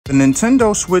The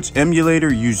Nintendo Switch emulator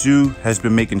Yuzu has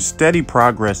been making steady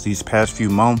progress these past few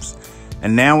months,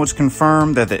 and now it's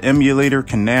confirmed that the emulator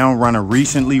can now run a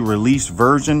recently released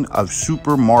version of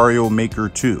Super Mario Maker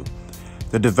 2.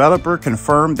 The developer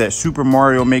confirmed that Super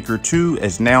Mario Maker 2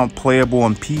 is now playable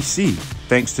on PC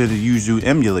thanks to the Yuzu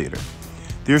emulator.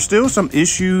 There's still some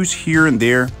issues here and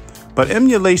there, but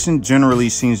emulation generally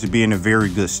seems to be in a very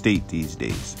good state these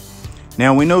days.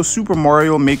 Now we know Super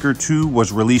Mario Maker 2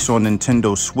 was released on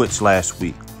Nintendo Switch last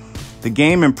week. The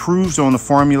game improves on the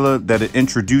formula that it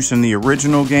introduced in the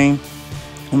original game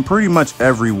in pretty much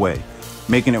every way,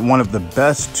 making it one of the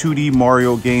best 2D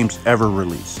Mario games ever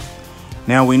released.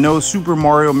 Now we know Super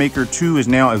Mario Maker 2 is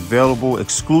now available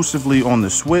exclusively on the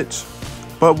Switch,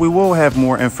 but we will have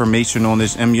more information on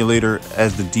this emulator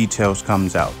as the details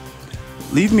comes out.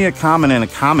 Leave me a comment in the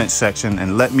comment section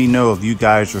and let me know if you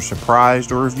guys are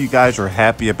surprised or if you guys are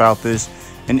happy about this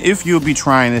and if you'll be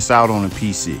trying this out on a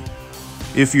PC.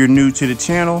 If you're new to the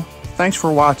channel, thanks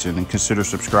for watching and consider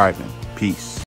subscribing. Peace.